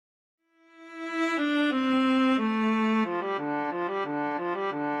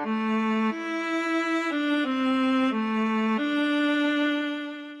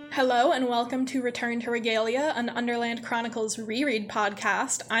Hello and welcome to Return to Regalia, an Underland Chronicles reread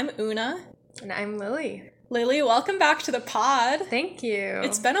podcast. I'm Oona. And I'm Lily. Lily, welcome back to the pod. Thank you.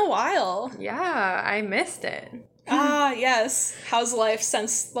 It's been a while. Yeah, I missed it. Yes. How's life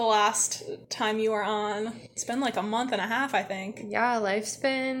since the last time you were on? It's been like a month and a half, I think. Yeah, life's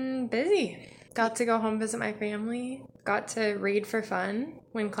been busy. Got to go home visit my family. Got to read for fun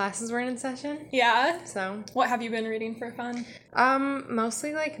when classes weren't in session. Yeah? So. What have you been reading for fun?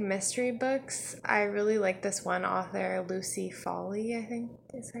 Mostly like mystery books. I really like this one author, Lucy Foley, I think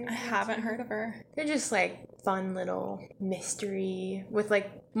is her name. I haven't heard of her. They're just like fun little mystery with like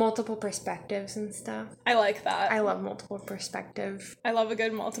multiple perspectives and stuff. I like that. I love multiple perspective. I love a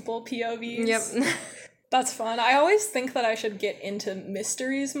good multiple POVs. Yep. That's fun. I always think that I should get into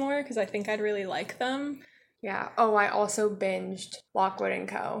mysteries more because I think I'd really like them. Yeah. Oh, I also binged Lockwood &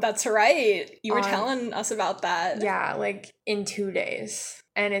 Co. That's right. You were telling us about that. Yeah, like in 2 days.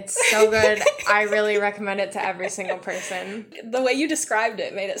 And it's so good. I really recommend it to every single person. The way you described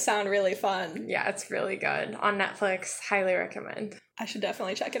it made it sound really fun. Yeah, it's really good. On Netflix, highly recommend. I should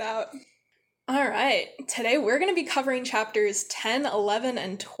definitely check it out. All right. Today we're going to be covering chapters 10, 11,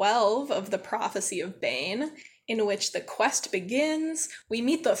 and 12 of the Prophecy of Bane, in which the quest begins, we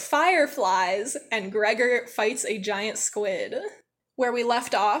meet the fireflies, and Gregor fights a giant squid. Where we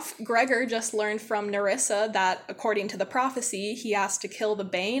left off, Gregor just learned from Nerissa that, according to the prophecy, he has to kill the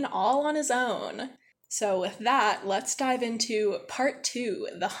Bane all on his own. So with that, let's dive into part 2,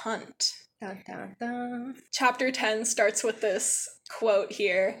 The Hunt. Dun, dun, dun. Chapter 10 starts with this quote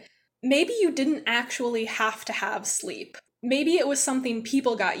here. Maybe you didn't actually have to have sleep. Maybe it was something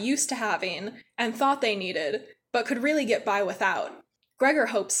people got used to having and thought they needed, but could really get by without. Gregor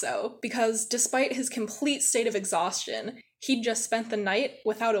hopes so, because despite his complete state of exhaustion, he'd just spent the night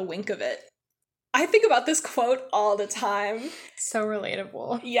without a wink of it. I think about this quote all the time. So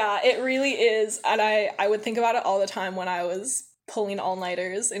relatable. Yeah, it really is, and I would think about it all the time when I was pulling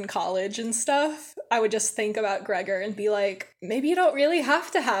all-nighters in college and stuff. I would just think about Gregor and be like, maybe you don't really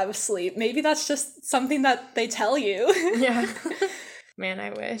have to have sleep. Maybe that's just something that they tell you. Yeah. Man, I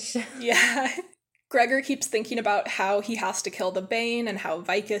wish. Yeah. Gregor keeps thinking about how he has to kill the Bane and how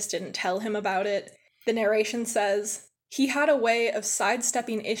Vicus didn't tell him about it. The narration says, he had a way of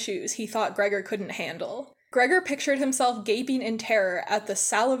sidestepping issues he thought Gregor couldn't handle. Gregor pictured himself gaping in terror at the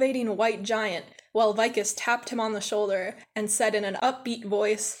salivating white giant while Vicus tapped him on the shoulder and said in an upbeat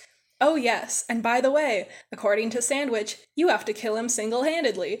voice, "Oh yes, and by the way, according to Sandwich, you have to kill him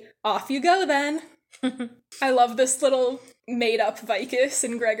single-handedly. Off you go then." I love this little made-up Vicus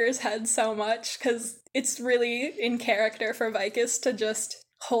in Gregor's head so much, because it's really in character for Vicus to just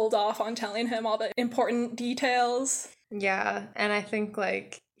hold off on telling him all the important details. Yeah, and I think,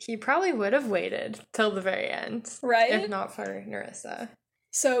 like, he probably would have waited till the very end. Right? If not for Nerissa.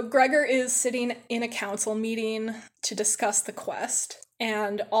 So Gregor is sitting in a council meeting to discuss the quest,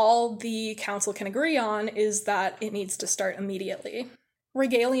 and all the council can agree on is that it needs to start immediately.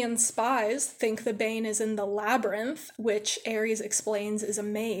 Regalian spies think the Bane is in the labyrinth, which Ares explains is a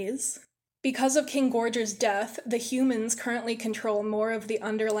maze. Because of King Gorger's death, the humans currently control more of the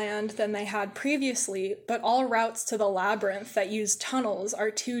Underland than they had previously, but all routes to the labyrinth that use tunnels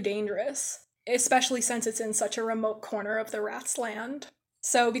are too dangerous, especially since it's in such a remote corner of the Rat's land.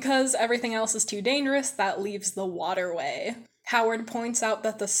 So because everything else is too dangerous, that leaves the waterway. Howard points out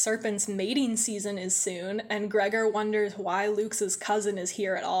that the serpent's mating season is soon, and Gregor wonders why Luke's cousin is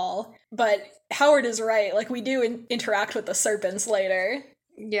here at all. But Howard is right, like, we do interact with the serpents later.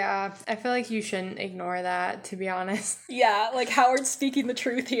 Yeah, I feel like you shouldn't ignore that, to be honest. Yeah, like, Howard's speaking the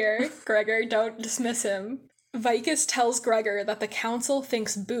truth here. Gregor, don't dismiss him. Vicus tells Gregor that the council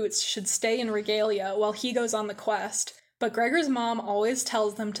thinks Boots should stay in Regalia while he goes on the quest, but Gregor's mom always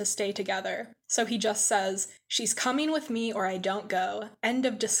tells them to stay together, so he just says, "She's coming with me or I don't go. End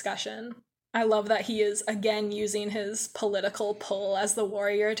of discussion." I love that he is, again, using his political pull as the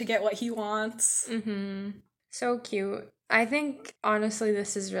warrior to get what he wants. Mm-hmm. So cute. I think, honestly,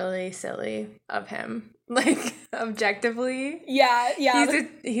 this is really silly of him. Like, objectively. Yeah.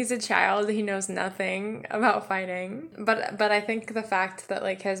 He's a child. He knows nothing about fighting. But I think the fact that,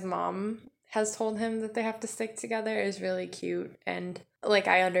 like, his mom has told him that they have to stick together is really cute, and, like,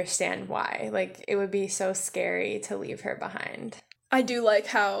 I understand why. Like, it would be so scary to leave her behind. I do like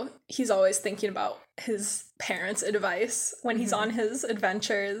how he's always thinking about his parents' advice when he's on his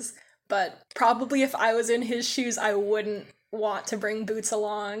adventures, but probably if I was in his shoes, I wouldn't want to bring Boots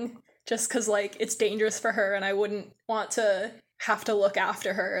along, just because, like, it's dangerous for her, and I wouldn't want to have to look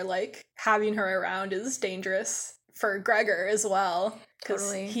after her. Like, having her around is dangerous for Gregor as well,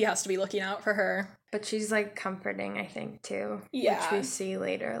 because he has to be looking out for her. But she's, like, comforting, I think, too. Yeah. Which we see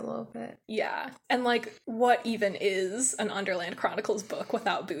later a little bit. Yeah. And, like, what even is an Underland Chronicles book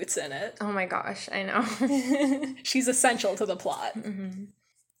without Boots in it? Oh my gosh, I know. She's essential to the plot. Mm-hmm.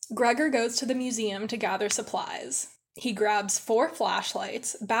 Gregor goes to the museum to gather supplies. He grabs 4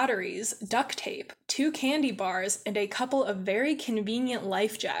 flashlights, batteries, duct tape, 2 candy bars, and a couple of very convenient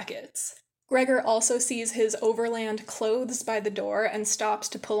life jackets. Gregor also sees his overland clothes by the door and stops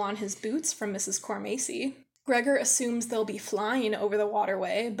to pull on his boots from Mrs. Cormacy. Gregor assumes they'll be flying over the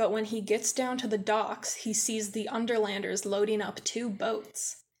waterway, but when he gets down to the docks, he sees the Underlanders loading up 2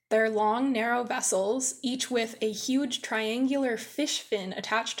 boats. They're long, narrow vessels, each with a huge triangular fish fin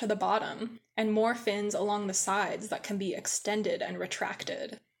attached to the bottom, and more fins along the sides that can be extended and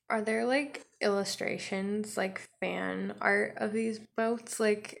retracted. Are there, like, illustrations, like, fan art of these boats?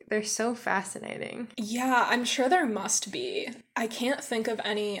 Like, they're so fascinating. Yeah, I'm sure there must be. I can't think of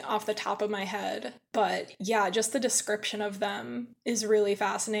any off the top of my head, but yeah, just the description of them is really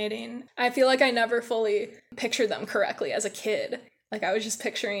fascinating. I feel like I never fully pictured them correctly as a kid. Like, I was just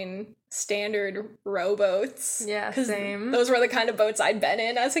picturing standard rowboats. Yeah, same. Those were the kind of boats I'd been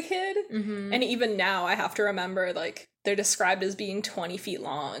in as a kid. Mm-hmm. And even now, I have to remember, like, they're described as being 20 feet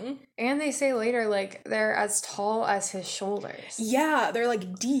long. And they say later, like, they're as tall as his shoulders. Yeah, they're,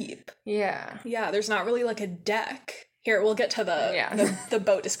 like, deep. Yeah. Yeah, there's not really, like, a deck. Here, we'll get to the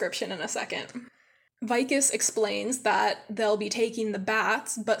boat description in a second. Vicus explains that they'll be taking the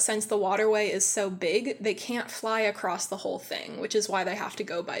bats, but since the waterway is so big, they can't fly across the whole thing, which is why they have to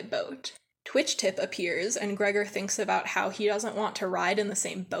go by boat. Twitch-Tip appears, and Gregor thinks about how he doesn't want to ride in the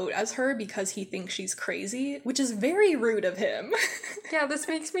same boat as her because he thinks she's crazy, which is very rude of him. Yeah, this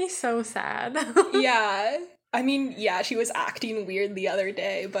makes me so sad. Yeah. I mean, yeah, she was acting weird the other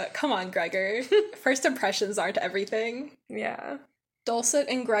day, but come on, Gregor. First impressions aren't everything. Yeah. Dulcet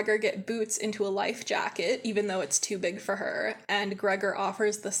and Gregor get Boots into a life jacket, even though it's too big for her, and Gregor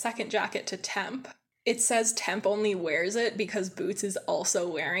offers the second jacket to Temp. It says Temp only wears it because Boots is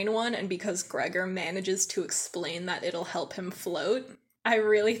also wearing one, and because Gregor manages to explain that it'll help him float. I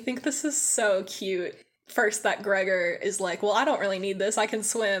really think this is so cute. First, that Gregor is like, well, I don't really need this, I can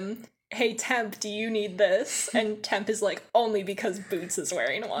swim. Hey, Temp, do you need this? And Temp is like, only because Boots is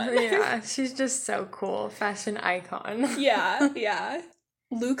wearing one. Yeah, she's just so cool. Fashion icon. Yeah.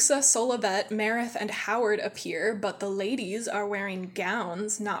 Luxa, Solivet, Marith, and Howard appear, but the ladies are wearing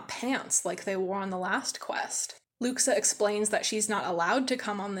gowns, not pants, like they wore on the last quest. Luxa explains that she's not allowed to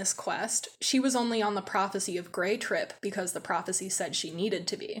come on this quest. She was only on the Prophecy of Grey trip because the prophecy said she needed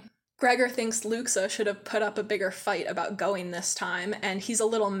to be. Gregor thinks Luxa should have put up a bigger fight about going this time, and he's a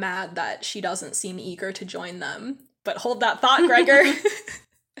little mad that she doesn't seem eager to join them. But hold that thought, Gregor!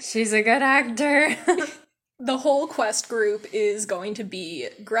 She's a good actor. The whole quest group is going to be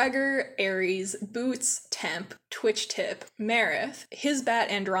Gregor, Ares, Boots, Temp, Twitch-Tip, Marith, his bat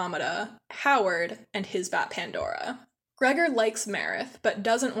Andromeda, Howard, and his bat Pandora. Gregor likes Marith, but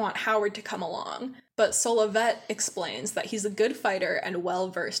doesn't want Howard to come along, but Solivet explains that he's a good fighter and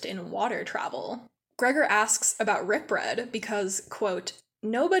well-versed in water travel. Gregor asks about Ripred because, quote,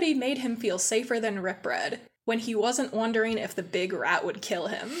 nobody made him feel safer than Ripred when he wasn't wondering if the big rat would kill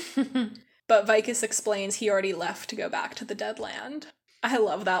him. But Vicus explains he already left to go back to the Deadland. I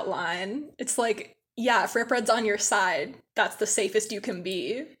love that line. It's like, yeah, if Ripred's on your side, that's the safest you can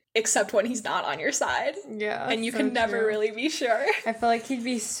be. Except when he's not on your side. Yeah. And you can never really be sure. I feel like he'd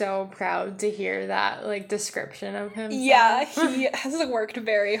be so proud to hear that, like, description of himself. Yeah, he has worked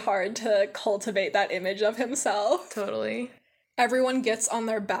very hard to cultivate that image of himself. Totally. Everyone gets on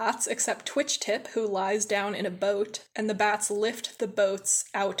their bats except Twitch-Tip, who lies down in a boat, and the bats lift the boats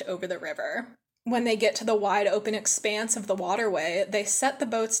out over the river. When they get to the wide open expanse of the waterway, they set the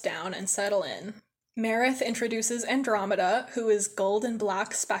boats down and settle in. Marith introduces Andromeda, who is gold and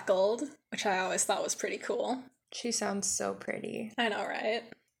black speckled, which I always thought was pretty cool. She sounds so pretty. I know, right?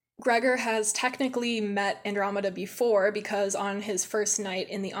 Gregor has technically met Andromeda before because on his first night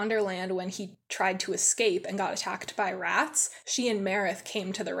in the Underland when he tried to escape and got attacked by rats, she and Marith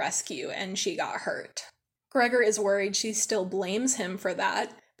came to the rescue and she got hurt. Gregor is worried she still blames him for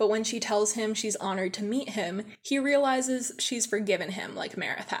that, but when she tells him she's honored to meet him, he realizes she's forgiven him like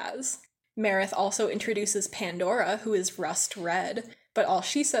Marith has. Marith also introduces Pandora, who is rust red, but all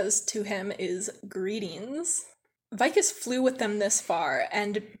she says to him is greetings. Vicus flew with them this far,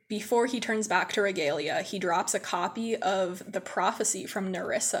 and before he turns back to Regalia, he drops a copy of the prophecy from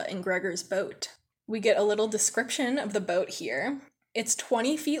Nerissa in Gregor's boat. We get a little description of the boat here. It's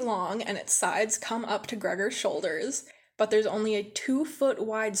 20 feet long, and its sides come up to Gregor's shoulders, but there's only a 2-foot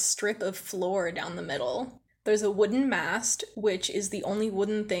wide strip of floor down the middle. There's a wooden mast, which is the only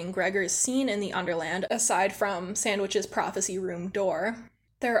wooden thing Gregor's seen in the Underland, aside from Sandwich's prophecy room door.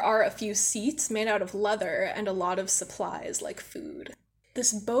 There are a few seats made out of leather and a lot of supplies like food.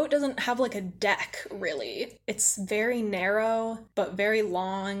 This boat doesn't have like a deck, really. It's very narrow, but very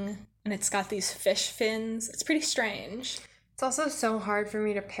long, and it's got these fish fins. It's pretty strange. It's also so hard for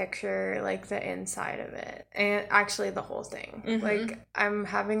me to picture, like, the inside of it. And actually the whole thing. Mm-hmm. Like, I'm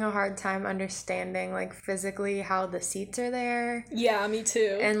having a hard time understanding, like, physically how the seats are there. Yeah, me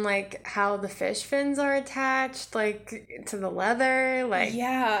too. And, like, how the fish fins are attached, like, to the leather. Like,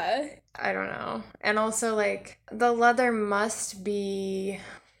 yeah. I don't know. And also, like, the leather must be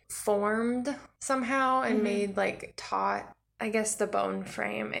formed somehow and made, like, taut. I guess the bone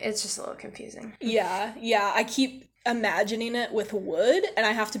frame. It's just a little confusing. Yeah. I keep imagining it with wood, and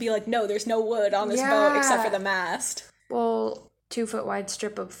I have to be like, no, there's no wood on this boat except for the mast. Well, 2-foot wide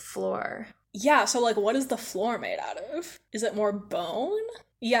strip of floor. Yeah, so like, what is the floor made out of? Is it more bone?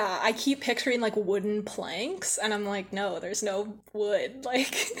 Yeah, I keep picturing like wooden planks, and I'm like, no, there's no wood.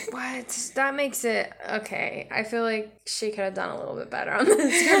 Like, what? That makes it okay. I feel like she could have done a little bit better on the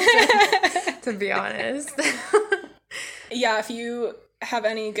description, to be honest. Yeah, if you have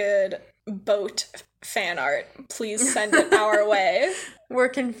any good boat fan art, please send it our way. We're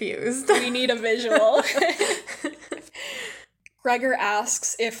confused. We need a visual. Gregor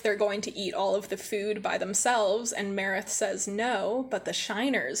asks if they're going to eat all of the food by themselves, and Marith says no, but the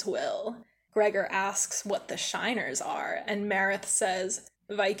Shiners will. Gregor asks what the Shiners are, and Marith says,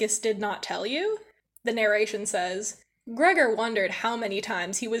 Vicus did not tell you? The narration says, Gregor wondered how many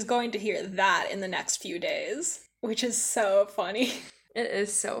times he was going to hear that in the next few days, which is so funny. It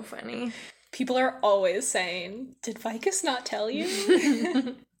is so funny. People are always saying, did Vicus not tell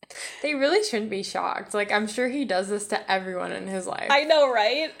you? They really shouldn't be shocked. Like, I'm sure he does this to everyone in his life. I know,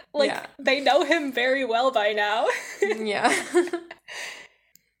 right? Like, yeah. They know him very well by now. Yeah.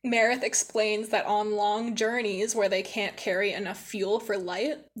 Marith explains that on long journeys where they can't carry enough fuel for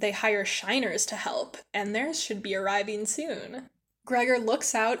light, they hire Shiners to help, and theirs should be arriving soon. Gregor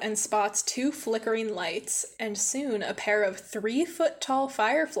looks out and spots 2 flickering lights, and soon a pair of 3-foot-tall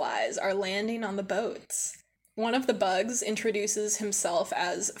fireflies are landing on the boats. One of the bugs introduces himself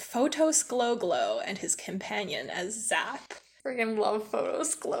as Photos Glow Glow and his companion as Zap. Freaking love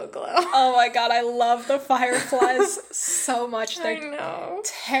Photos Glow Glow. Oh my god, I love the fireflies so much. They're I know.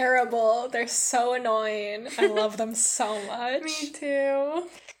 terrible. They're so annoying. I love them so much. Me too.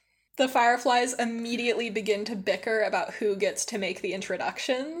 The fireflies immediately begin to bicker about who gets to make the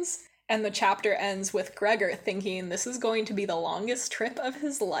introductions, and the chapter ends with Gregor thinking this is going to be the longest trip of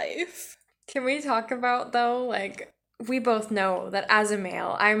his life. Can we talk about, though, like, we both know that as a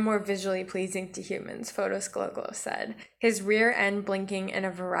male, I'm more visually pleasing to humans, Photos Glow Glow said. His rear end blinking in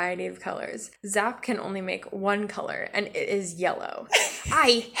a variety of colors. Zap can only make one color, and it is yellow.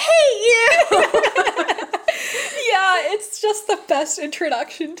 I hate you! Yeah, it's just the best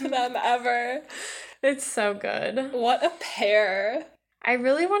introduction to them ever. It's so good. What a pair. I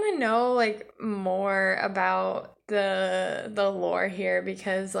really want to know, like, more about the lore here,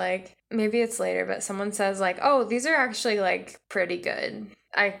 because, like, maybe it's later, but someone says, like, oh, these are actually, like, pretty good.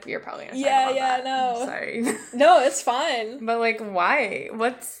 You're probably gonna talk about that. No. Sorry. No, it's fine. But, like, why?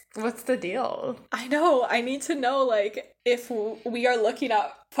 What's the deal? I know. I need to know, like, if we are looking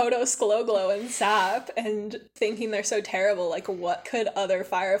at Photos Glow Glow and Zap and thinking they're so terrible, like, what could other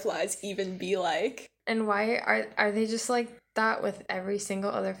fireflies even be like? And why are they just like that with every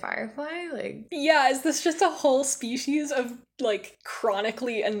single other firefly? Like, yeah, is this just a whole species of, like,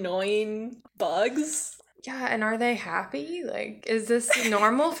 chronically annoying bugs? Yeah, and are they happy? Like, is this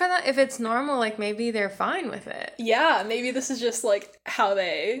normal for them? If it's normal, like, maybe they're fine with it. Yeah, maybe this is just, like, how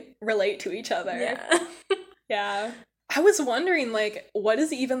they relate to each other. Yeah. Yeah. I was wondering, like, what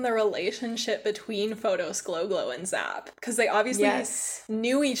is even the relationship between Photos Glow Glow and Zap? Because they obviously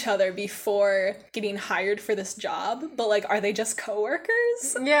knew each other before getting hired for this job, but, like, are they just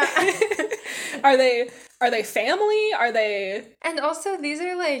coworkers? Yeah. Are they family? Are they... And also, these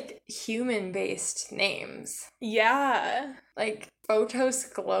are, like, human-based names. Yeah. Like, Photos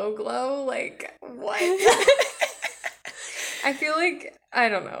Glow Glow? Like, what? I feel like, I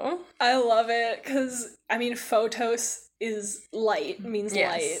don't know. I love it, because, I mean, photos is light, means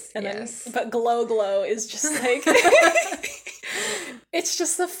light, and then, but glow glow is just, like, it's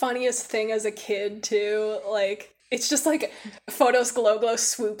just the funniest thing as a kid, too. Like, It's just like Photos Glow Glow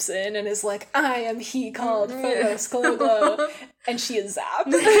swoops in and is like, I am he called Photos Glow Glow. And she is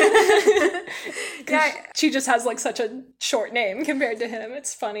zapped. Yeah, she just has like such a short name compared to him.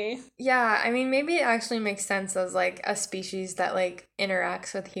 It's funny. Yeah, I mean, maybe it actually makes sense as like a species that like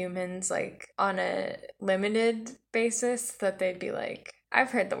interacts with humans like on a limited basis, that they'd be like,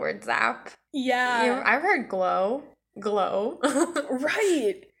 I've heard the word zap. Yeah. I've heard glow.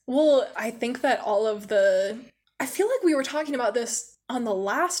 Right. Well, I think that I feel like we were talking about this on the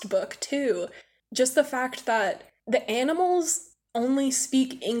last book too. Just the fact that the animals only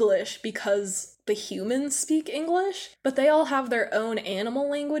speak English because the humans speak English, but they all have their own animal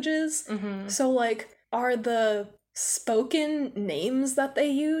languages. Mm-hmm. So, like, are the spoken names that they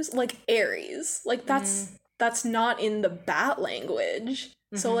use, like Ares, like that's not in the bat language.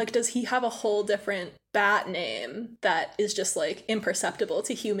 Mm-hmm. So, like, does he have a whole different bat name that is just, like, imperceptible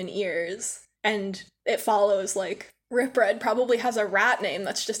to human ears? And it follows, like, Rip Red probably has a rat name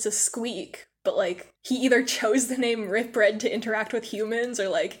that's just a squeak, but, like, he either chose the name Rip Red to interact with humans, or,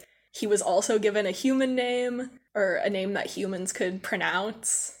 like, he was also given a human name, or a name that humans could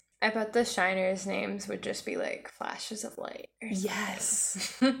pronounce. I bet the Shiners' names would just be, like, flashes of light.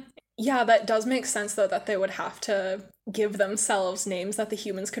 Yes. Yeah, that does make sense, though, that they would have to give themselves names that the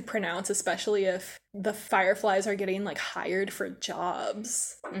humans could pronounce, especially if the fireflies are getting, like, hired for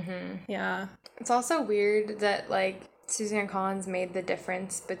jobs. Mm-hmm. Yeah. It's also weird that, like, Suzanne Collins made the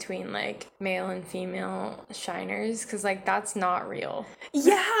difference between, like, male and female shiners, because, like, that's not real.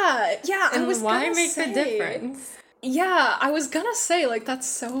 Yeah, and I was why gonna make say, the difference? Yeah, I was gonna say, like, that's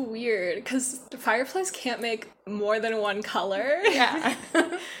so weird, because fireflies can't make more than one color. Yeah.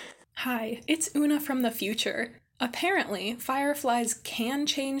 Hi, it's Oona from the future. Apparently, fireflies can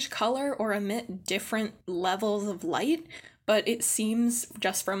change color or emit different levels of light, but it seems,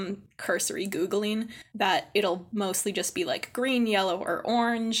 just from cursory Googling, that it'll mostly just be like green, yellow, or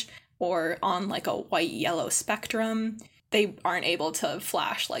orange, or on like a white-yellow spectrum. They aren't able to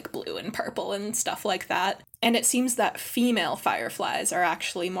flash like blue and purple and stuff like that. And it seems that female fireflies are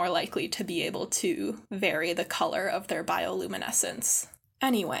actually more likely to be able to vary the color of their bioluminescence.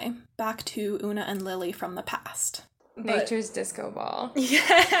 Anyway, back to Oona and Lily from the past. Nature's disco ball.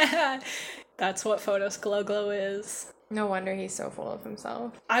 Yeah! That's what Photos Glow Glow is. No wonder he's so full of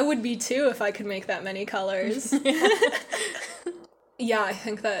himself. I would be too if I could make that many colors. Yeah, I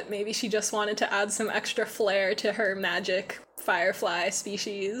think that maybe she just wanted to add some extra flair to her magic firefly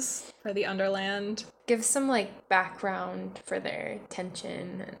species for the Underland. Give some, like, background for their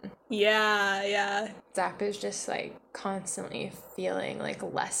tension. And yeah. Zap is just, like, constantly feeling, like,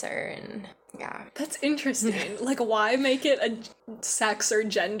 lesser, and yeah. That's interesting. Like, why make it a sex or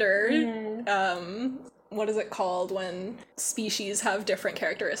gender? What is it called when species have different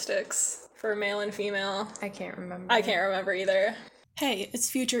characteristics for male and female? I can't remember. I can't remember either. Hey, it's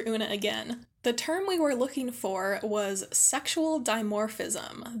future Oona again. The term we were looking for was sexual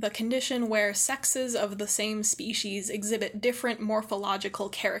dimorphism, the condition where sexes of the same species exhibit different morphological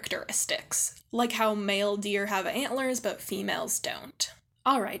characteristics, like how male deer have antlers but females don't.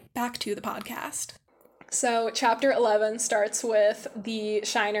 Alright, back to the podcast. So, chapter 11 starts with the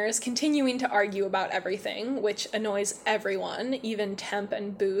Shiners continuing to argue about everything, which annoys everyone, even Temp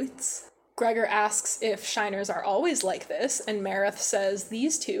and Boots. Gregor asks if Shiners are always like this, and Marith says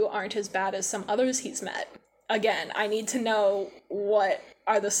these two aren't as bad as some others he's met. Again, I need to know what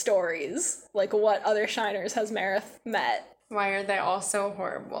are the stories. Like, what other Shiners has Marith met? Why are they all so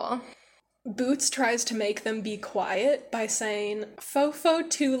horrible? Boots tries to make them be quiet by saying, "Fofo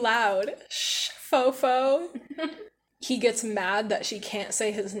too loud. Shh, Fofo." He gets mad that she can't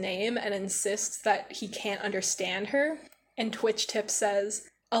say his name and insists that he can't understand her. And Twitch Tip says,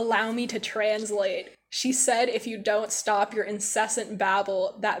 "Allow me to translate. She said if you don't stop your incessant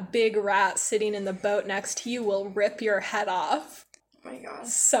babble, that big rat sitting in the boat next to you will rip your head off." Oh my god.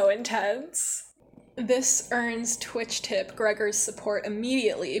 So intense. This earns Twitch Tip Gregor's support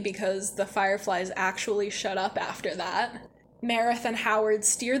immediately because the fireflies actually shut up after that. Marith and Howard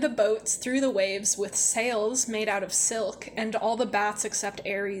steer the boats through the waves with sails made out of silk, and all the bats except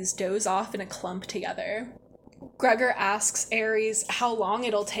Ares doze off in a clump together. Gregor asks Ares how long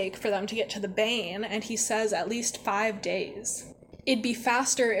it'll take for them to get to the Bane, and he says at least 5 days. It'd be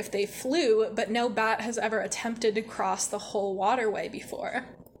faster if they flew, but no bat has ever attempted to cross the whole waterway before.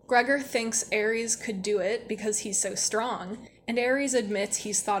 Gregor thinks Ares could do it because he's so strong, and Ares admits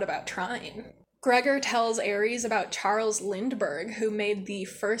he's thought about trying. Gregor tells Ares about Charles Lindbergh, who made the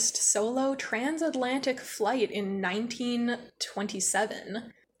first solo transatlantic flight in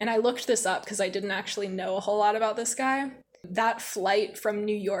 1927. And I looked this up because I didn't actually know a whole lot about this guy. That flight from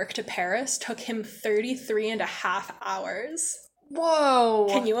New York to Paris took him 33 and a half hours. Whoa.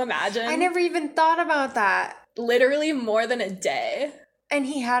 Can you imagine? I never even thought about that. Literally more than a day. And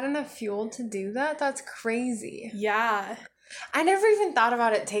he had enough fuel to do that? That's crazy. Yeah. I never even thought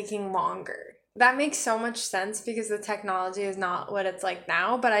about it taking longer. That makes so much sense because the technology is not what it's like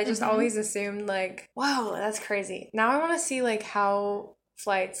now, but I just always assumed, like, wow, that's crazy. Now I want to see, like, how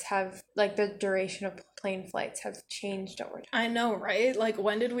flights have, like, the duration of plane flights have changed over time. I know, right? Like,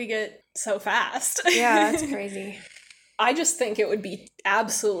 when did we get so fast? Yeah, that's crazy. I just think it would be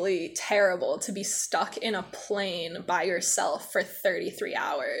absolutely terrible to be stuck in a plane by yourself for 33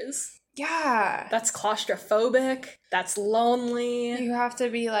 hours. Yeah. That's claustrophobic. That's lonely. You have to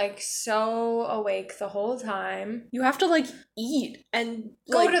be, like, so awake the whole time. You have to, like, eat and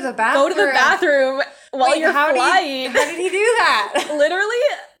Go to the bathroom while you're flying. How did he do that? Literally,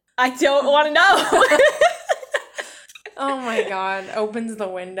 I don't want to know. Oh my god. Opens the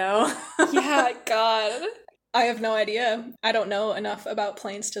window. Yeah, God. I have no idea. I don't know enough about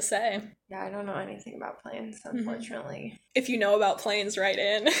planes to say. Yeah, I don't know anything about planes, unfortunately. If you know about planes, write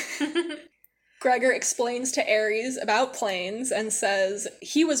in. Gregor explains to Ares about planes and says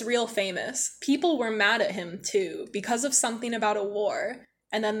he was real famous. People were mad at him, too, because of something about a war.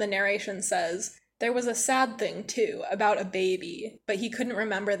 And then the narration says, there was a sad thing, too, about a baby, but he couldn't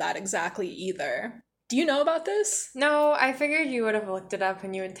remember that exactly either. Do you know about this? No, I figured you would have looked it up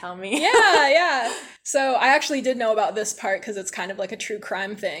and you would tell me. Yeah. So I actually did know about this part because it's kind of like a true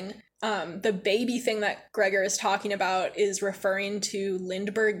crime thing. The baby thing that Gregor is talking about is referring to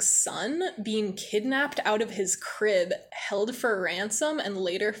Lindbergh's son being kidnapped out of his crib, held for ransom, and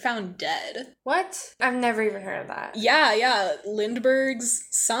later found dead. What? I've never even heard of that. Yeah. Lindbergh's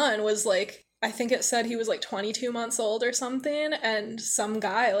son was like, I think it said he was like 22 months old or something, and some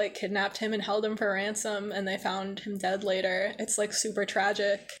guy like kidnapped him and held him for ransom, and they found him dead later. It's like super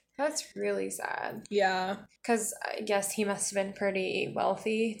tragic. That's really sad. Yeah. Because I guess he must have been pretty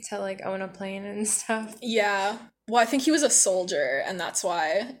wealthy to like own a plane and stuff. Yeah. Well, I think he was a soldier, and that's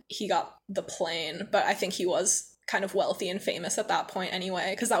why he got the plane, but I think he was kind of wealthy and famous at that point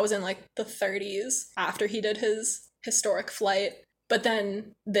anyway, because that was in like the 30s after he did his historic flight. But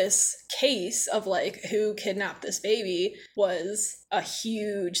then this case of, like, who kidnapped this baby was a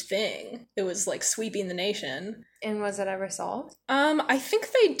huge thing. It was, like, sweeping the nation. And was it ever solved? I think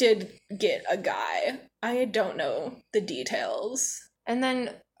they did get a guy. I don't know the details. And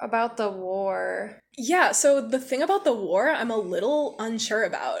then about the war. Yeah, so the thing about the war, I'm a little unsure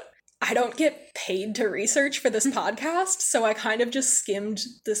about. I don't get paid to research for this podcast, so I kind of just skimmed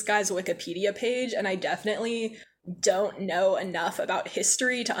this guy's Wikipedia page, and I definitely don't know enough about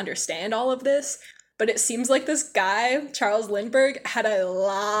history to understand all of this, but it seems like this guy, Charles Lindbergh, had a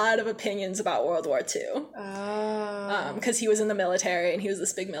lot of opinions about World War II. Oh. Because he was in the military, and he was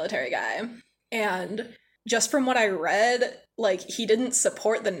this big military guy. And just from what I read, like, he didn't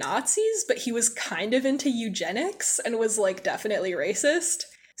support the Nazis, but he was kind of into eugenics and was, like, definitely racist.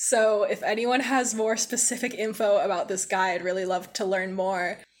 So if anyone has more specific info about this guy, I'd really love to learn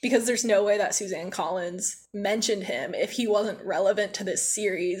more, because there's no way that Suzanne Collins mentioned him if he wasn't relevant to this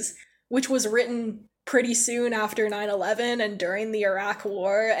series, which was written pretty soon after 9/11 and during the Iraq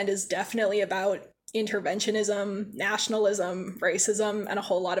War, and is definitely about interventionism, nationalism, racism, and a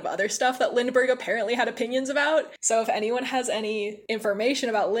whole lot of other stuff that Lindbergh apparently had opinions about. So if anyone has any information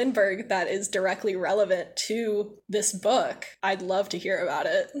about Lindbergh that is directly relevant to this book, I'd love to hear about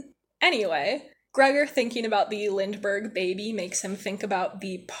it. Anyway, Gregor thinking about the Lindbergh baby makes him think about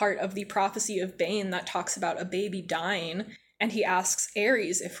the part of the Prophecy of Bane that talks about a baby dying, and he asks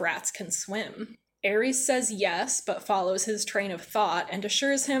Ares if rats can swim. Ares says yes, but follows his train of thought and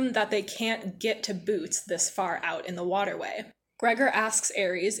assures him that they can't get to Boots this far out in the waterway. Gregor asks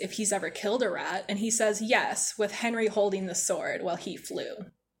Ares if he's ever killed a rat, and he says yes, with Henry holding the sword while he flew.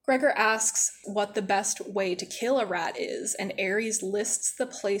 Gregor asks what the best way to kill a rat is, and Ares lists the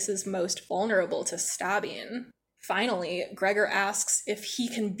places most vulnerable to stabbing. Finally, Gregor asks if he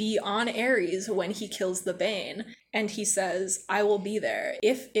can be on Ares when he kills the Bane, and he says, I will be there,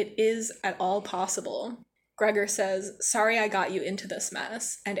 if it is at all possible. Gregor says, sorry I got you into this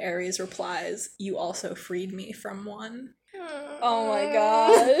mess, and Ares replies, you also freed me from one. Oh my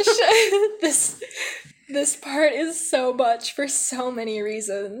gosh. This part is so much for so many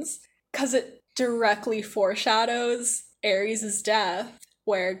reasons, because it directly foreshadows Ares' death,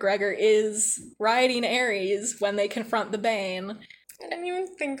 where Gregor is riding Ares when they confront the Bane. I didn't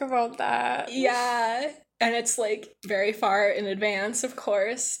even think about that. Yeah, and it's like very far in advance, of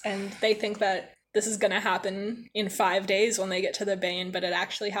course, and they think that this is gonna happen in 5 days when they get to the Bane, but it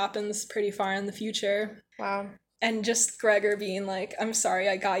actually happens pretty far in the future. Wow. And just Gregor being like, I'm sorry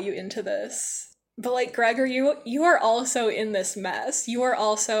I got you into this. But like, Gregor, you are also in this mess. You are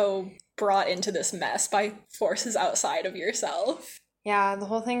also brought into this mess by forces outside of yourself. Yeah, the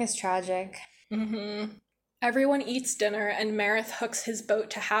whole thing is tragic. Mm-hmm. Everyone eats dinner, and Marith hooks his boat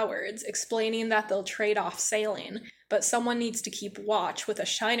to Howard's, explaining that they'll trade off sailing, but someone needs to keep watch with a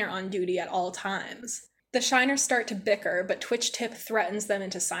Shiner on duty at all times. The Shiners start to bicker, but Twitch Tip threatens them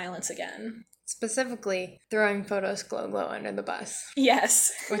into silence again. Specifically, throwing Photos Glow under the bus.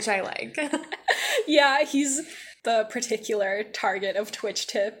 Yes. Which I like. Yeah, he's the particular target of Twitch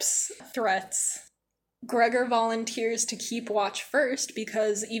Tip's threats. Gregor volunteers to keep watch first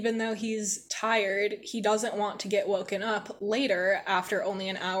because even though he's tired, he doesn't want to get woken up later after only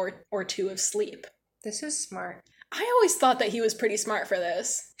an hour or two of sleep. This is smart. I always thought that he was pretty smart for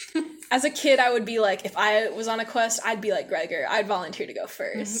this. As a kid, I would be like, if I was on a quest, I'd be like Gregor. I'd volunteer to go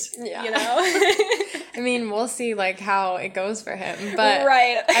first. Yeah. You know? I mean, we'll see, like, how it goes for him. But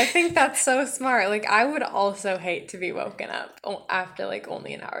right. I think that's so smart. Like, I would also hate to be woken up after, like,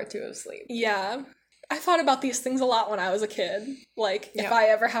 only an hour or two of sleep. Yeah. I thought about these things a lot when I was a kid. Like, if I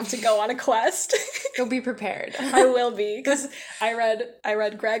ever have to go on a quest. You'll be prepared. I will be, because I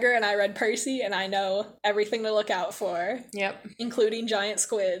read Gregor and I read Percy, and I know everything to look out for. Yep. Including giant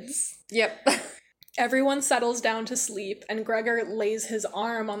squids. Yep. Everyone settles down to sleep, and Gregor lays his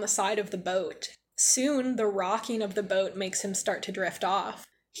arm on the side of the boat. Soon, the rocking of the boat makes him start to drift off.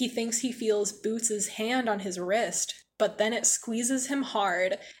 He thinks he feels Boots' hand on his wrist, but then it squeezes him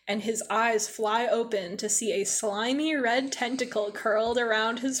hard, and his eyes fly open to see a slimy red tentacle curled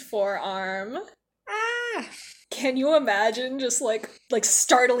around his forearm. Ah! Can you imagine just like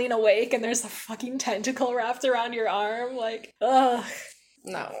startling awake and there's a fucking tentacle wrapped around your arm? Like, ugh.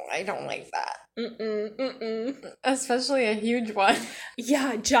 No, I don't like that. Mm-mm. Especially a huge one.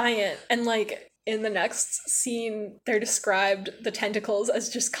 Yeah, giant. And like, in the next scene, they're described, the tentacles, as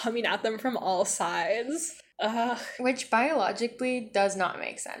just coming at them from all sides. Ugh. Which biologically does not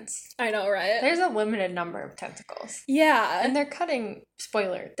make sense. I know, right? There's a limited number of tentacles. Yeah. And they're cutting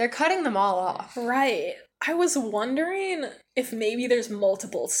them all off. Right. I was wondering if maybe there's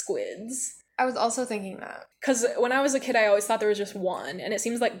multiple squids. I was also thinking that. Because when I was a kid, I always thought there was just one, and it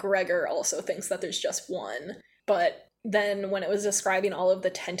seems like Gregor also thinks that there's just one. But then when it was describing all of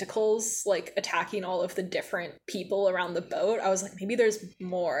the tentacles, like, attacking all of the different people around the boat, I was like, maybe there's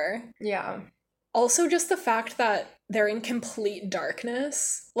more. Yeah. Also, just the fact that they're in complete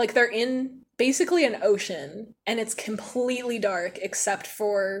darkness. Like, they're in basically an ocean, and it's completely dark except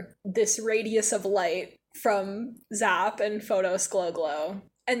for this radius of light from Zap and Photos Glow.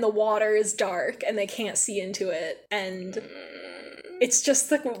 And the water is dark, and they can't see into it, and it's just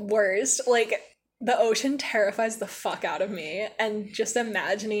the worst. Like, the ocean terrifies the fuck out of me, and just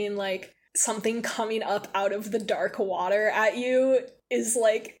imagining, like, something coming up out of the dark water at you is,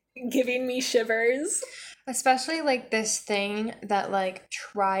 like, giving me shivers. Especially, like, this thing that, like,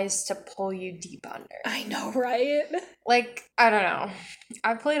 tries to pull you deep under. I know, right? Like, I don't know.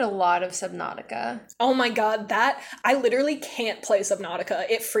 I played a lot of Subnautica. Oh my god, I literally can't play Subnautica.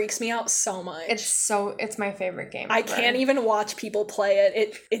 It freaks me out so much. It's my favorite game I ever. can't even watch people play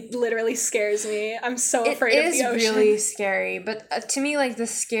it. It literally scares me. I'm so afraid of the ocean. It is really scary, but to me, like, the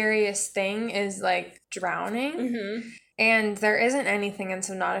scariest thing is, like, drowning. Mm-hmm. And there isn't anything in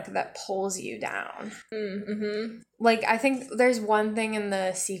Subnautica that pulls you down. Mm-hmm. Like, I think there's one thing in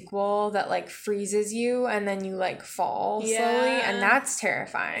the sequel that, like, freezes you and then you, like, fall slowly. And that's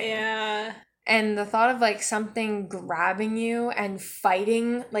terrifying. Yeah. And the thought of, like, something grabbing you and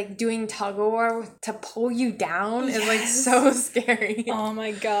fighting, like, doing tug-of-war to pull you down is, like, so scary. Oh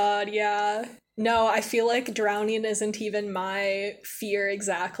my god, yeah. No, I feel like drowning isn't even my fear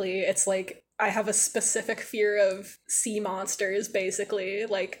exactly. It's like, I have a specific fear of sea monsters, basically.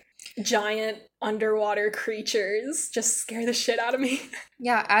 Like, giant underwater creatures just scare the shit out of me.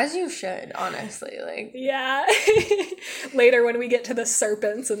 Yeah, as you should, honestly. Like, yeah. Later, when we get to the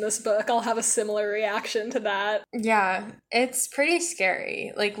serpents in this book, I'll have a similar reaction to that. Yeah, it's pretty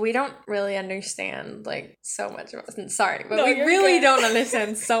scary. Like, we don't really understand, like, so much about... Sorry, but we really don't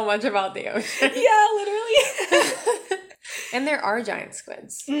understand so much about the ocean. Yeah, literally. And there are giant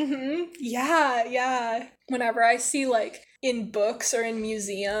squids. Mm-hmm. Yeah. Whenever I see, like, in books or in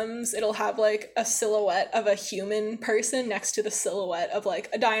museums, it'll have, like, a silhouette of a human person next to the silhouette of, like,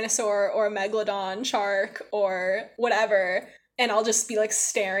 a dinosaur or a megalodon shark or whatever. And I'll just be, like,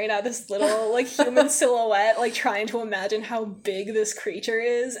 staring at this little, like, human silhouette, like, trying to imagine how big this creature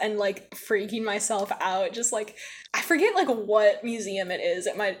is and, like, freaking myself out. Just, like, I forget, like, what museum it is.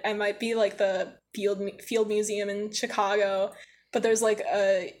 I might be, like, the Field Museum in Chicago, but there's, like,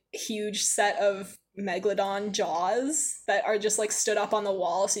 a huge set of megalodon jaws that are just like stood up on the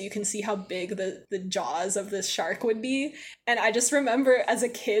wall so you can see how big the jaws of this shark would be. And I just remember as a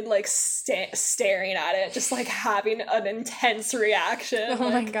kid like staring at it, just like having an intense reaction. Oh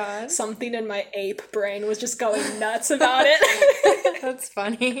like, my god. Something in my ape brain was just going nuts about it. That's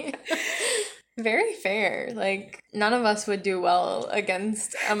funny. Very fair. Like, none of us would do well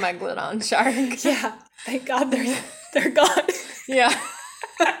against a megalodon shark. Yeah, thank God they're gone. Yeah.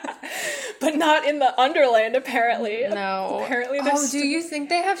 But not in the Underland, apparently. No. Apparently do you think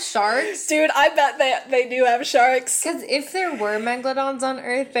they have sharks? Dude, I bet they do have sharks. Because if there were megalodons on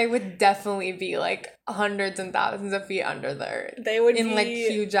Earth, they would definitely be, like, hundreds and thousands of feet under the Earth. They would in, be... like,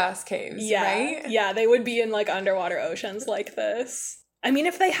 huge-ass caves, yeah, right? Yeah, they would be in, like, underwater oceans like this. I mean,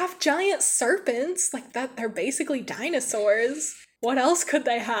 if they have giant serpents, like that, they're basically dinosaurs. What else could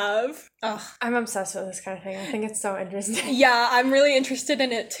they have? Ugh. I'm obsessed with this kind of thing. I think it's so interesting. Yeah, I'm really interested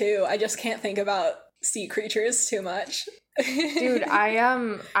in it too. I just can't think about sea creatures too much. Dude,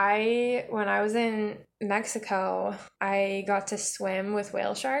 I when I was in Mexico, I got to swim with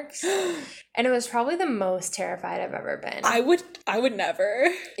whale sharks. And it was probably the most terrified I've ever been. I would never.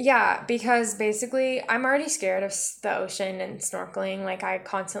 Yeah, because basically I'm already scared of the ocean and snorkeling. Like, I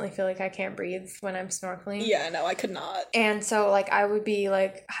constantly feel like I can't breathe when I'm snorkeling. Yeah, no, I could not. And so, like, I would be,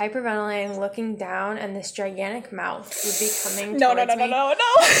 like, hyperventilating, looking down, and this gigantic mouth would be coming towards me. No.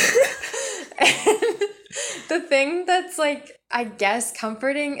 And the thing that's, like, I guess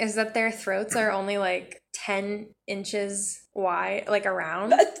comforting is that their throats are only, like, 10 inches wide, like,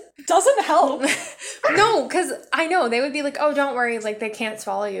 around. That doesn't help. No, because I know they would be like, oh, don't worry, like, they can't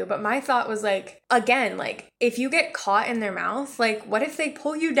swallow you. But my thought was, like, again, like, if you get caught in their mouth, like, what if they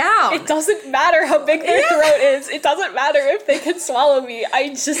pull you down? It doesn't matter how big their throat is. It doesn't matter if they can swallow me.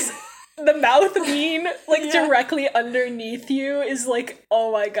 The mouth being, like, directly underneath you is, like,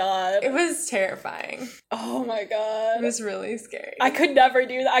 oh my god. It was terrifying. Oh my god. It was really scary. I could never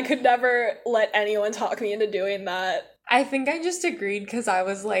do that. I could never let anyone talk me into doing that. I think I just agreed because I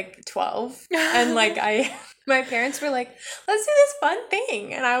was, like, 12. And, like, my parents were like, let's do this fun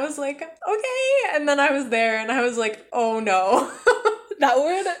thing. And I was like, okay. And then I was there and I was like, oh no. That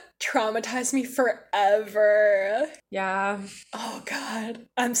would traumatize me forever. Yeah. Oh god.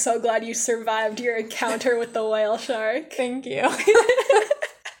 I'm so glad you survived your encounter with the whale shark. Thank you.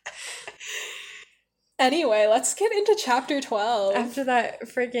 Anyway, let's get into chapter 12. After that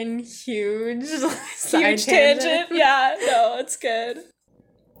freaking huge huge tangent. Yeah, no, it's good.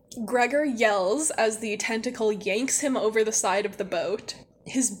 Gregor yells as the tentacle yanks him over the side of the boat.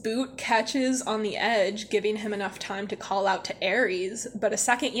 His boot catches on the edge, giving him enough time to call out to Ares, but a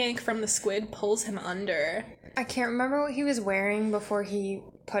second yank from the squid pulls him under. I can't remember what he was wearing before he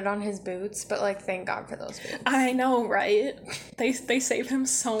put on his boots, but, like, thank God for those boots. I know, right? They save him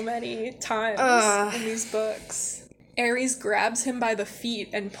so many times in these books. Ares grabs him by the feet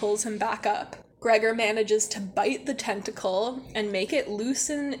and pulls him back up. Gregor manages to bite the tentacle and make it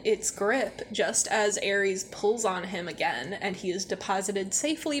loosen its grip just as Ares pulls on him again, and he is deposited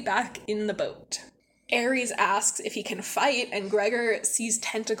safely back in the boat. Ares asks if he can fight, and Gregor sees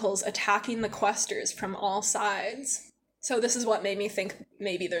tentacles attacking the questers from all sides. So this is what made me think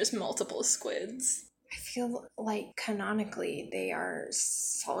maybe there's multiple squids. I feel like canonically they are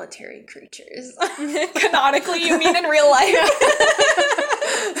solitary creatures. Canonically, you mean in real life?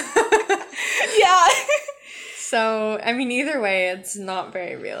 Yeah. So, I mean, either way, it's not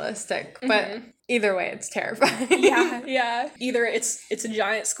very realistic, but either way, it's terrifying. Yeah. Either it's a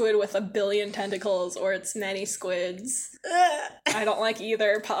giant squid with 1 billion tentacles, or it's many squids. I don't like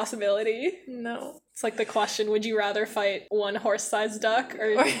either possibility. No. It's like the question, would you rather fight 1 horse-sized duck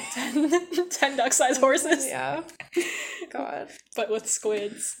or 10 duck-sized horses? Yeah. God. But with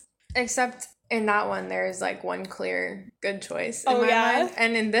squids. Except in that one, there's, like, one clear good choice in my mind.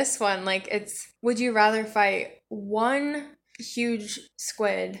 And in this one, like, it's, would you rather fight 1 huge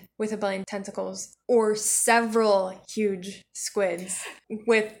squid with 1 billion tentacles or several huge squids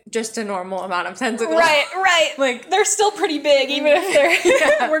with just a normal amount of tentacles? Right. Like, they're still pretty big, even if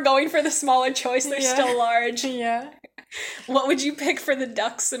they're we're going for the smaller choice, they're still large. Yeah. What would you pick for the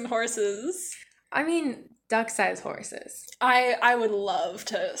ducks and horses? I mean, duck-sized horses. I would love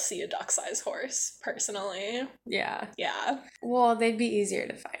to see a duck-sized horse, personally. Yeah. Yeah. Well, they'd be easier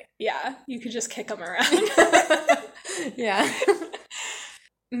to fight. Yeah, you could just kick them around. Yeah.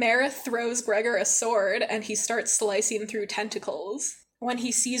 Marith throws Gregor a sword, and he starts slicing through tentacles. When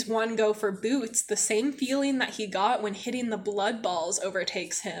he sees one go for boots, the same feeling that he got when hitting the blood balls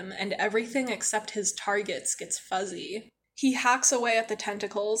overtakes him, and everything except his targets gets fuzzy. He hacks away at the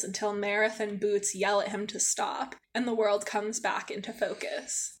tentacles until Marith and Boots yell at him to stop, and the world comes back into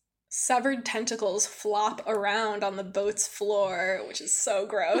focus. Severed tentacles flop around on the boat's floor, which is so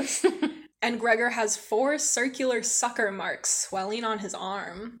gross. And Gregor has 4 circular sucker marks swelling on his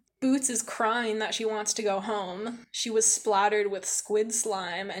arm. Boots is crying that she wants to go home. She was splattered with squid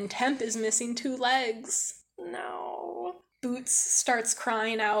slime, and Temp is missing 2 legs. No. Boots starts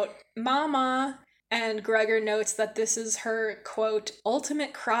crying out, "Mama!" And Gregor notes that this is her, quote,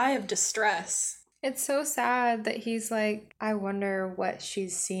 ultimate cry of distress. It's so sad that he's like, I wonder what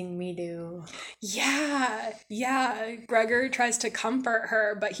she's seen me do. Yeah. Gregor tries to comfort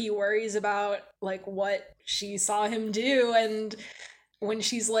her, but he worries about, like, what she saw him do. And when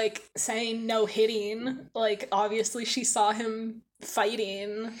she's, like, saying no hitting, like, obviously she saw him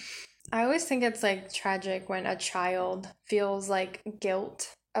fighting. I always think it's, like, tragic when a child feels, like,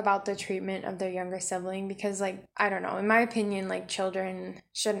 guilt about the treatment of their younger sibling, because, like, I don't know, in my opinion, like, children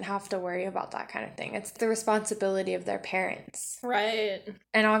shouldn't have to worry about that kind of thing. It's the responsibility of their parents. Right.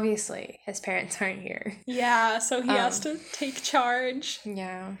 And obviously his parents aren't here. Yeah, so he has to take charge.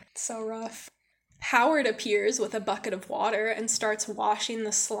 Yeah. It's so rough. Howard appears with a bucket of water and starts washing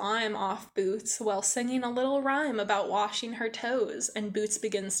the slime off Boots while singing a little rhyme about washing her toes, and Boots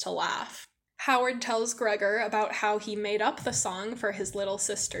begins to laugh. Howard tells Gregor about how he made up the song for his little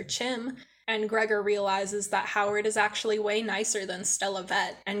sister Chim, and Gregor realizes that Howard is actually way nicer than Stella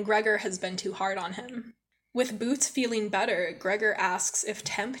Vett, and Gregor has been too hard on him. With Boots feeling better, Gregor asks if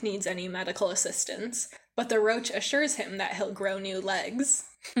Temp needs any medical assistance, but the roach assures him that he'll grow new legs.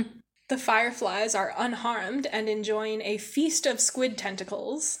 The fireflies are unharmed and enjoying a feast of squid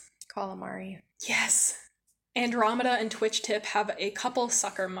tentacles. Calamari. Yes! Andromeda and Twitch Tip have a couple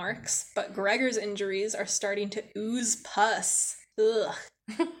sucker marks, but Gregor's injuries are starting to ooze pus. Ugh.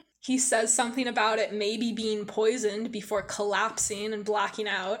 He says something about it maybe being poisoned before collapsing and blacking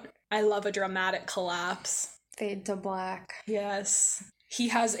out. I love a dramatic collapse. Fade to black. Yes. He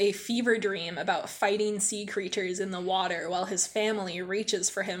has a fever dream about fighting sea creatures in the water while his family reaches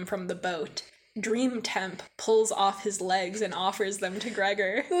for him from the boat. Dream Temp pulls off his legs and offers them to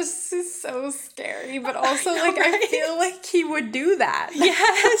Gregor. This is so scary, but also, I know, right? I feel like he would do that.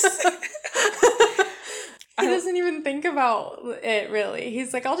 Yes! He doesn't even think about it, really.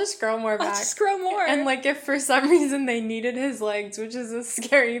 He's like, I'll just grow more back. I'll just grow more. And, like, if for some reason they needed his legs, which is a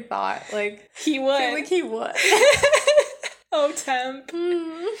scary thought, like... He would. I feel like he would. Oh, Temp.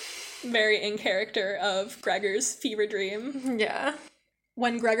 Very in character of Gregor's fever dream. Yeah.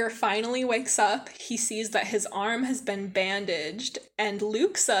 When Gregor finally wakes up, he sees that his arm has been bandaged, and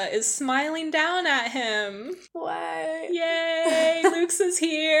Luxa is smiling down at him. What? Yay! Luxa's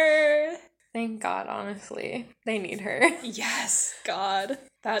here! Thank God, honestly. They need her. Yes, God.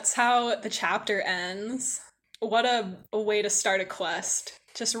 That's how the chapter ends. What a way to start a quest.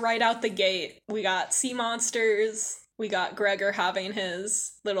 Just right out the gate, we got sea monsters, we got Gregor having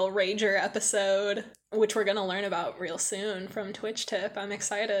his little Rager episode, which we're gonna learn about real soon from Twitch Tip. I'm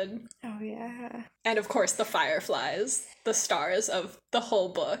excited. Oh, yeah. And of course, the fireflies, the stars of the whole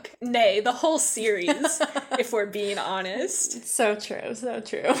book. Nay, the whole series, if we're being honest. It's so true, so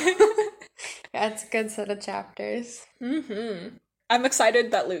true. Yeah, it's a good set of chapters. I'm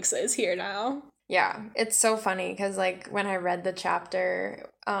excited that Luxa is here now. Yeah, it's so funny because, like, when I read the chapter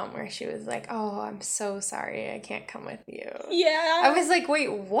where she was like, oh, I'm so sorry I can't come with you. Yeah. I was like,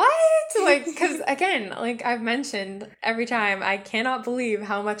 wait, what? Like, because, again, like I've mentioned every time, I cannot believe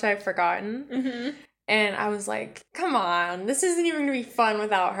how much I've forgotten. And I was like, come on, this isn't even going to be fun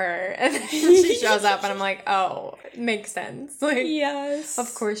without her. And then she shows up and I'm like, oh, it makes sense. Like, yes.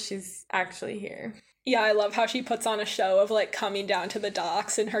 Of course she's actually here. Yeah, I love how she puts on a show of, like, coming down to the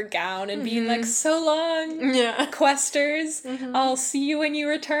docks in her gown and being like, so long, questers, I'll see you when you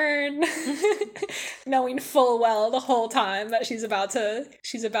return. Knowing full well the whole time that she's about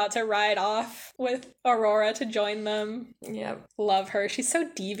to ride off with Aurora to join them. Yep. Love her. She's so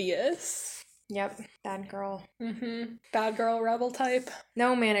devious. Yep. Bad girl. Bad girl rebel type.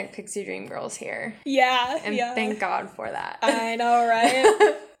 No manic pixie dream girls here. Yeah. And thank God for that. I know,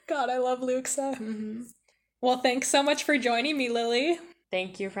 right? God, I love Luxa. Well, thanks so much for joining me, Lily.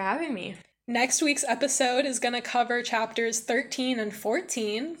 Thank you for having me. Next week's episode is going to cover chapters 13 and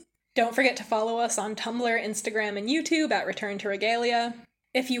 14. Don't forget to follow us on Tumblr, Instagram, and YouTube at Return to Regalia.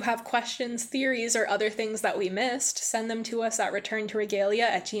 If you have questions, theories, or other things that we missed, send them to us at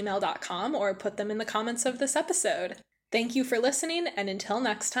returntoregalia@gmail.com or put them in the comments of this episode. Thank you for listening, and until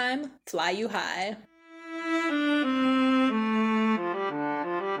next time, fly you high.